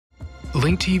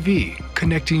Link TV,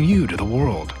 connecting you to the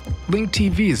world. Link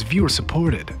TV is viewer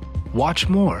supported. Watch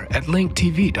more at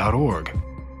linktv.org.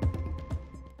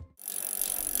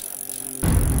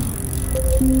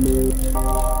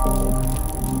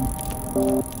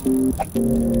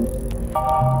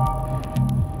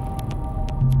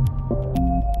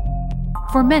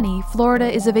 For many,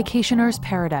 Florida is a vacationer's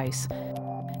paradise.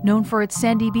 Known for its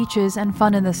sandy beaches and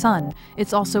fun in the sun,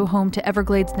 it's also home to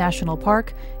Everglades National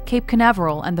Park, Cape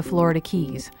Canaveral, and the Florida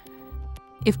Keys.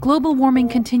 If global warming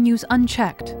continues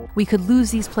unchecked, we could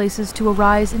lose these places to a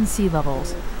rise in sea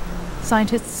levels.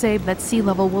 Scientists say that sea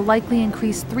level will likely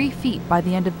increase 3 feet by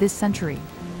the end of this century.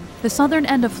 The southern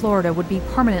end of Florida would be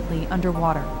permanently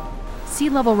underwater. Sea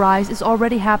level rise is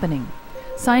already happening.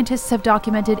 Scientists have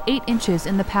documented 8 inches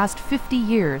in the past 50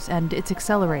 years, and it's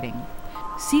accelerating.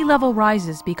 Sea level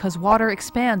rises because water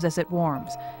expands as it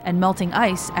warms, and melting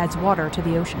ice adds water to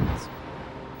the oceans.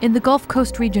 In the Gulf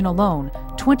Coast region alone,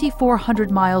 2,400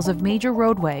 miles of major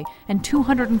roadway and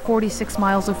 246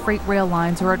 miles of freight rail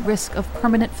lines are at risk of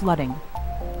permanent flooding.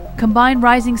 Combine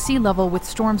rising sea level with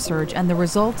storm surge, and the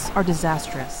results are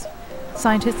disastrous.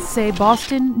 Scientists say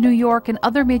Boston, New York, and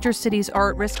other major cities are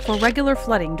at risk for regular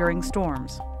flooding during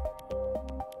storms.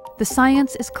 The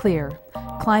science is clear.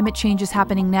 Climate change is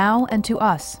happening now and to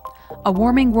us. A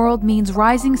warming world means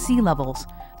rising sea levels,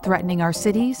 threatening our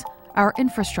cities, our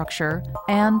infrastructure,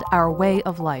 and our way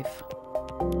of life.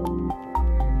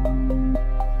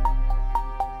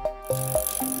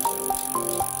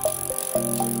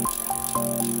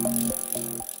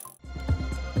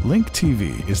 Link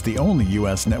TV is the only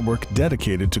U.S. network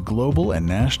dedicated to global and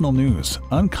national news,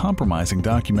 uncompromising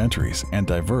documentaries, and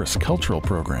diverse cultural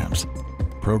programs.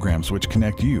 Programs which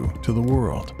connect you to the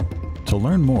world. To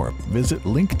learn more, visit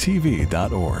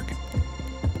linktv.org.